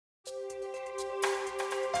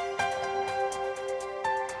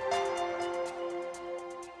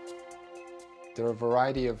There are a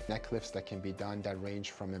variety of neck lifts that can be done that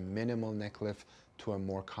range from a minimal neck lift to a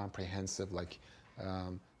more comprehensive like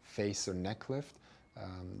face or neck lift.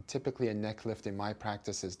 Typically a neck lift in my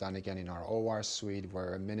practice is done again in our OR suite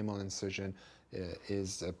where a minimal incision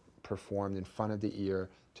is performed in front of the ear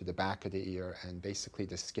to the back of the ear, and basically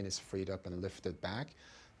the skin is freed up and lifted back.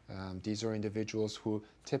 These are individuals who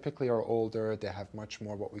typically are older. They have much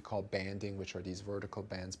more what we call banding, which are these vertical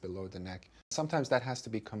bands below the neck. Sometimes that has to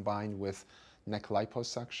be combined with neck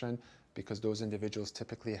liposuction because those individuals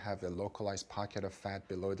typically have a localized pocket of fat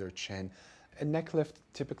below their chin. A neck lift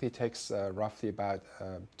typically takes roughly about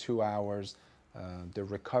 2 hours. The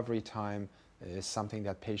recovery time is something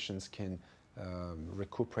that patients can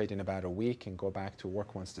recuperate in about a week and go back to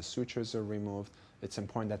work once the sutures are removed. It's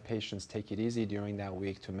important that patients take it easy during that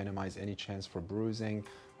week to minimize any chance for bruising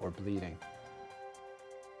or bleeding.